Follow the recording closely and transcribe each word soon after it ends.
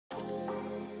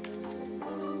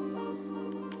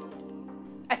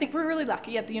I think we're really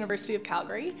lucky at the University of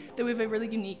Calgary that we have a really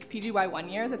unique PGY 1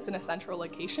 year that's in a central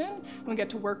location, and we get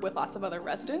to work with lots of other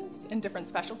residents in different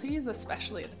specialties,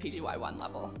 especially at the PGY 1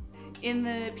 level. In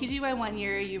the PGY 1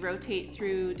 year, you rotate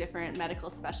through different medical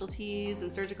specialties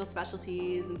and surgical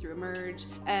specialties and through Emerge,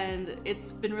 and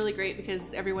it's been really great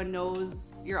because everyone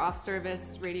knows you're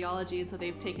off-service radiology, and so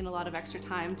they've taken a lot of extra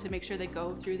time to make sure they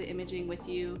go through the imaging with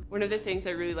you. One of the things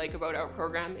I really like about our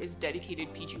program is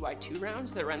dedicated PGY 2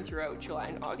 rounds that run throughout July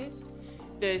and August.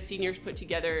 The seniors put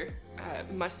together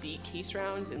must-see case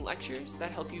rounds and lectures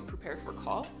that help you prepare for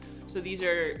call. So these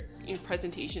are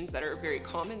presentations that are very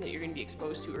common that you're going to be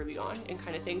exposed to early on, and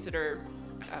kind of things that are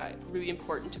really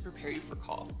important to prepare you for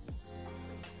call.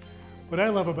 What I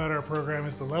love about our program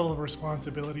is the level of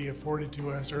responsibility afforded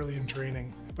to us early in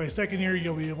training. By second year,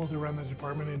 you'll be able to run the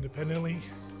department independently,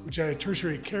 which at a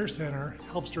tertiary care center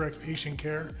helps direct patient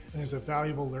care and is a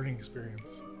valuable learning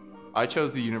experience. I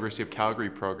chose the University of Calgary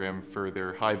program for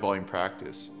their high volume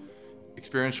practice.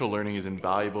 Experiential learning is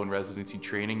invaluable in residency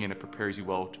training, and it prepares you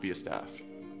well to be a staff.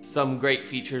 Some great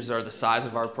features are the size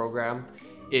of our program.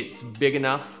 It's big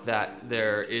enough that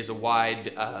there is a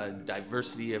wide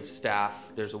diversity of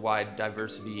staff, there's a wide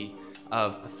diversity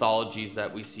of pathologies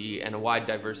that we see, and a wide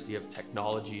diversity of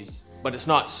technologies. But it's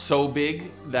not so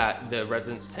big that the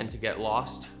residents tend to get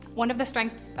lost. One of the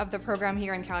strengths of the program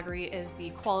here in Calgary is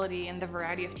the quality and the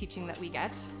variety of teaching that we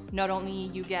get. Not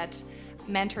only you get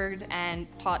mentored and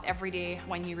taught every day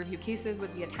when you review cases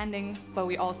with the attending, but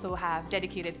we also have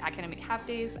dedicated academic half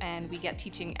days, and we get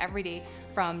teaching every day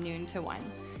from noon to 1.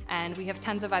 And we have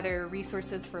tons of other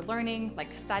resources for learning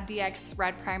like StatDX,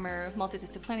 Rad Primer,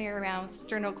 multidisciplinary rounds,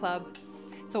 journal club.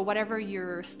 So whatever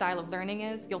your style of learning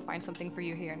is, you'll find something for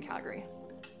you here in Calgary.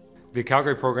 The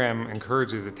Calgary program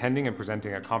encourages attending and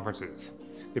presenting at conferences.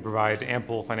 They provide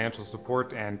ample financial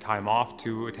support and time off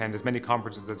to attend as many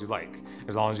conferences as you like,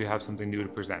 as long as you have something new to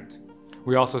present.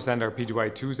 We also send our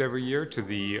PGY 2s every year to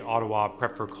the Ottawa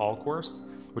Prep for Call course,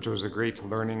 which was a great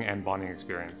learning and bonding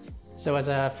experience. So as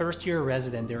a first-year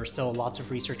resident, there are still lots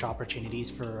of research opportunities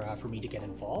for me to get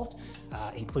involved,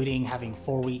 including having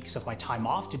 4 weeks of my time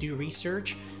off to do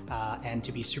research and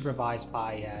to be supervised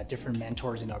by different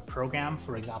mentors in our program.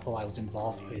 For example, I was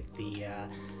involved with the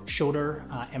shoulder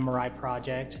MRI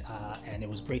project, and it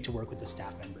was great to work with the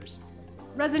staff members.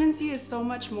 Residency is so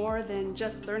much more than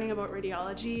just learning about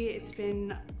radiology. It's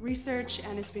been research,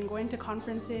 and it's been going to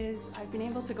conferences. I've been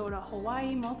able to go to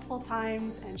Hawaii multiple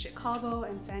times, and Chicago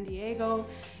and San Diego.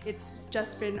 It's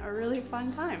just been a really fun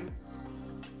time.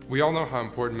 We all know how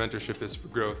important mentorship is for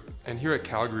growth, and here at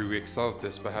Calgary we excel at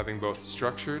this by having both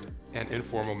structured and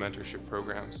informal mentorship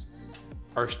programs.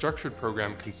 Our structured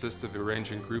program consists of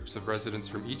arranging groups of residents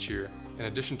from each year, in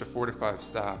addition to 4 to 5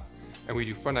 staff, and we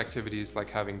do fun activities like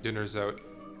having dinners out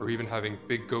or even having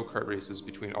big go-kart races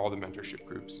between all the mentorship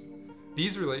groups.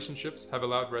 These relationships have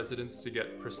allowed residents to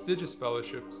get prestigious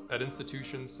fellowships at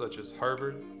institutions such as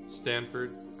Harvard,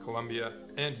 Stanford, Columbia,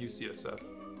 and UCSF.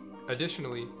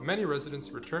 Additionally, many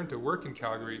residents return to work in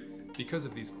Calgary because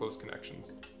of these close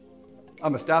connections.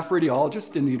 I'm a staff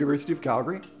radiologist in the University of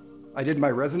Calgary. I did my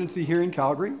residency here in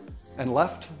Calgary and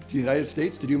left to the United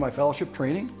States to do my fellowship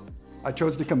training. I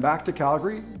chose to come back to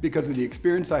Calgary because of the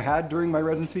experience I had during my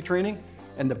residency training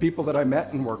and the people that I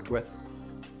met and worked with.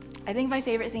 I think my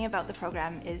favorite thing about the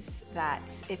program is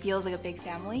that it feels like a big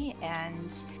family,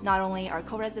 and not only our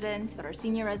co-residents, but our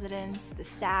senior residents, the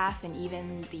staff, and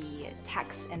even the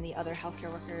techs and the other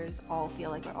healthcare workers all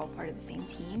feel like we're all part of the same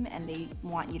team, and they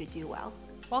want you to do well.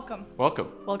 Welcome.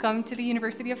 Welcome. Welcome to the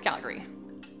University of Calgary.